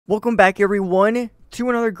Welcome back everyone to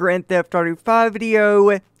another Grand Theft Auto 5 video,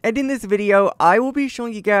 and in this video I will be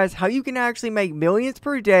showing you guys how you can actually make millions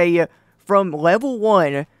per day from level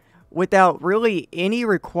 1 without really any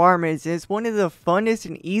requirements. It's one of the funnest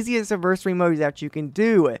and easiest adversary modes that you can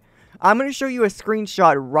do. I'm going to show you a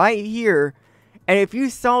screenshot right here, and if you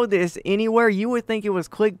saw this anywhere you would think it was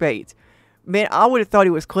clickbait. Man, I would have thought it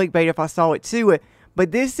was clickbait if I saw it too,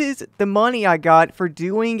 but this is the money I got for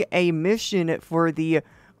doing a mission for the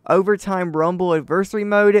Overtime Rumble adversary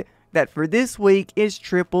mode that for this week is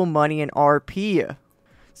triple money in RP.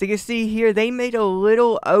 So you can see here they made a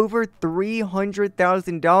little over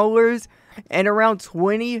 $300,000 and around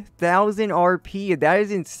 20,000 RP. That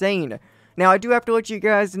is insane. Now I do have to let you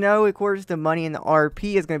guys know, of course, the money in the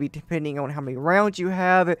RP is going to be depending on how many rounds you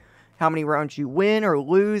have, how many rounds you win or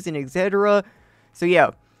lose, and etc. So yeah.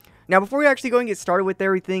 Now before we actually go and get started with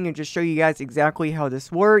everything and just show you guys exactly how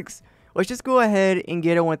this works, let's just go ahead and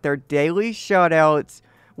get on with their daily shoutouts,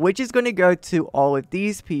 which is going to go to all of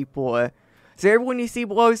these people. So everyone you see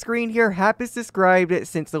below screen here have subscribed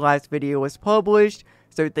since the last video was published,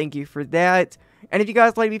 so thank you for that. And if you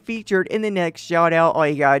guys like to be featured in the next shoutout, all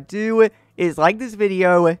you gotta do is like this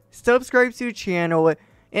video, subscribe to the channel,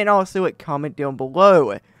 and also comment down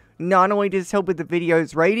below. Not only does this help with the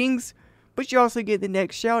video's ratings, but you also get the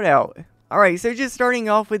next shoutout. Alright, so just starting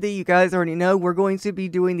off with it, you guys already know we're going to be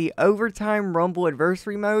doing the Overtime Rumble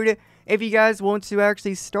adversary mode. If you guys want to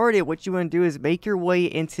actually start it, what you want to do is make your way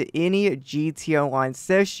into any GTA Online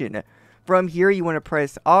session. From here, you want to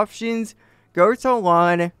press Options, go to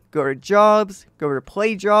Online, go to Jobs, go to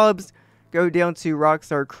Play Jobs, go down to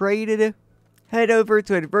Rockstar Created, head over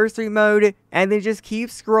to adversary mode, and then just keep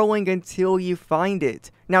scrolling until you find it.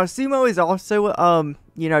 Now, Sumo is also,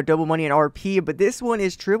 double money in RP, but this one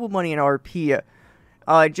is triple money in RP.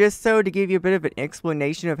 Just so to give you a bit of an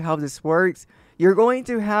explanation of how this works, you're going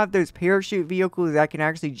to have those parachute vehicles that can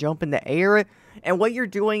actually jump in the air, and what you're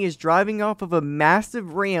doing is driving off of a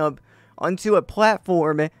massive ramp onto a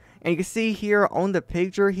platform, and you can see here on the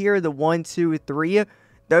picture here, the 1, 2, 3,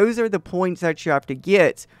 those are the points that you have to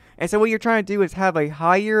get. And so what you're trying to do is have a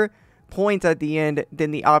higher points at the end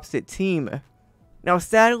than the opposite team. Now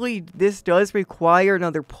sadly, this does require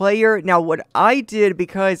another player. Now what I did,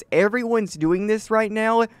 because everyone's doing this right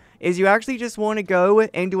now, is you actually just want to go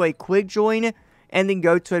and do a quick join and then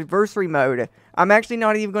go to adversary mode. I'm actually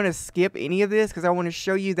not even going to skip any of this because I want to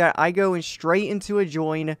show you that I go in straight into a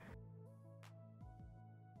join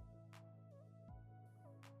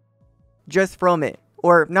just from it.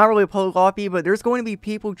 Or not really a public lobby, but there's going to be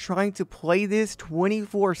people trying to play this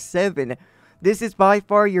 24/7. This is by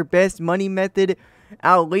far your best money method,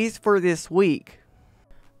 at least for this week.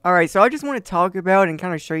 Alright, so I just want to talk about and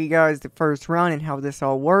kind of show you guys the first round and how this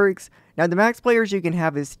all works. Now, the max players you can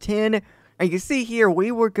have is 10. And you can see here,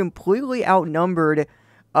 we were completely outnumbered.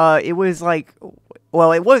 It was like,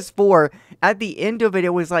 well, it was 4. At the end of it,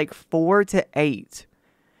 it was like 4 to 8.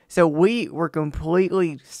 So we were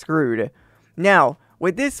completely screwed. Now,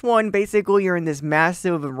 with this one, basically you're in this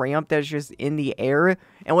massive ramp that's just in the air,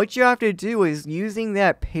 and what you have to do is, using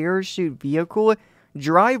that parachute vehicle,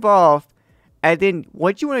 drive off, and then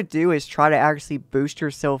what you want to do is try to actually boost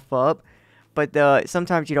yourself up, but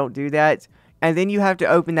sometimes you don't do that, and then you have to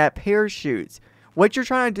open that parachute. What you're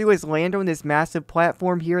trying to do is land on this massive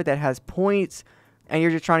platform here that has points, and you're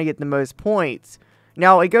just trying to get the most points.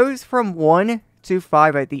 Now, it goes from 1 to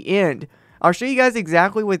 5 at the end. I'll show you guys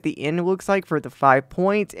exactly what the end looks like for the 5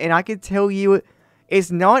 points, and I can tell you it's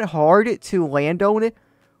not hard to land on it,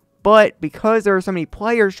 but because there are so many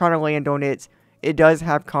players trying to land on it, it does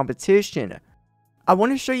have competition. I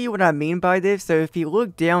want to show you what I mean by this. So if you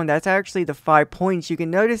look down, that's actually the 5 points. You can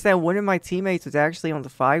notice that one of my teammates was actually on the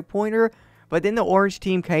 5-pointer, but then the orange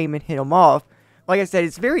team came and hit him off. Like I said,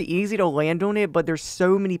 it's very easy to land on it, but there's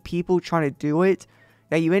so many people trying to do it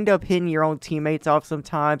that you end up hitting your own teammates off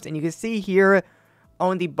sometimes. And you can see here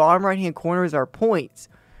on the bottom right hand corners are points.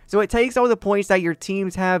 So it takes all the points that your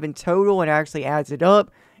teams have in total and actually adds it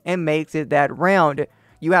up and makes it that round.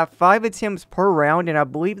 You have 5 attempts per round, and I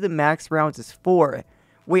believe the max rounds is 4.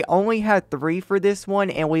 We only had 3 for this one,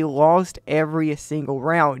 and we lost every single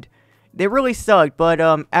round. They really sucked, but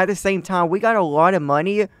at the same time, we got a lot of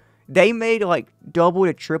money. They made like double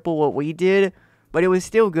to triple what we did, but it was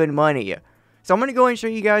still good money. So I'm going to go and show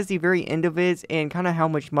you guys the very end of it and kind of how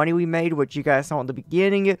much money we made, which you guys saw in the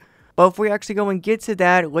beginning. But if we actually go and get to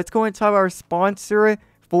that, let's go and talk about our sponsor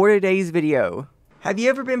for today's video. Have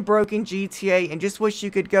you ever been broke in GTA and just wish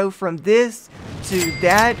you could go from this to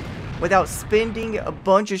that without spending a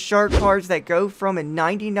bunch of shark cards that go from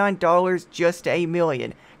 $99 just to $1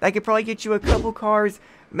 million? That could probably get you a couple cars,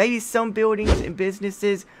 maybe some buildings and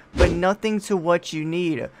businesses, but nothing to what you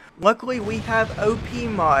need. Luckily, we have OP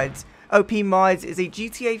Mods. OP Mods is a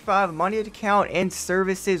GTA 5 modded account and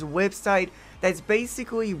services website that's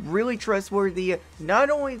basically really trustworthy. Not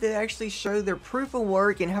only do they actually show their proof of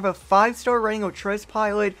work and have a 5-star rating on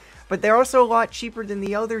Trustpilot, but they're also a lot cheaper than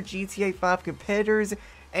the other GTA 5 competitors,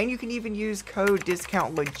 and you can even use code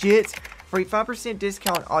DISCOUNTLEGIT for a 5%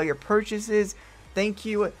 discount on all your purchases. Thank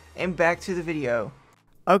you, and back to the video.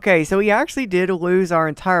 Okay, so we actually did lose our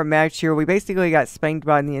entire match here. We basically got spanked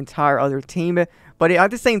by the entire other team, but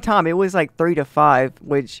at the same time, it was like 3-5,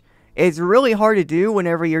 which is really hard to do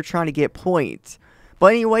whenever you're trying to get points.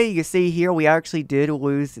 But anyway, you can see here, we actually did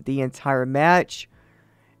lose the entire match,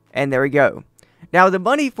 and there we go. Now, the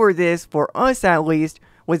money for this, for us at least,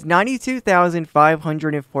 was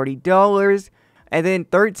 $92,540, and then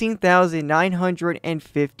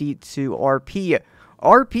 13,952 RP.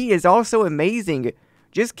 RP is also amazing.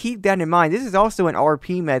 Just keep that in mind. This is also an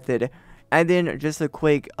RP method. And then just a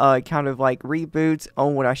quick kind of like reboots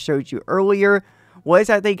on what I showed you earlier was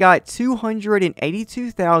that they got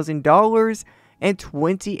 $282,000 and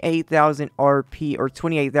 28,000 RP, or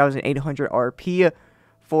 28,800 RP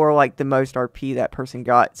for like the most RP that person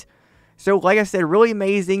got. So like I said, really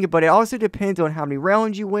amazing, but it also depends on how many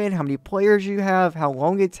rounds you win, how many players you have, how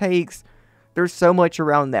long it takes. There's so much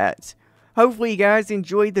around that. Hopefully you guys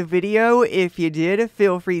enjoyed the video. If you did,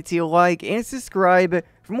 feel free to like and subscribe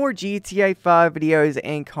for more GTA 5 videos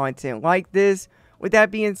and content like this. With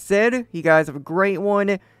that being said, you guys have a great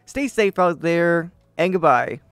one. Stay safe out there, and goodbye.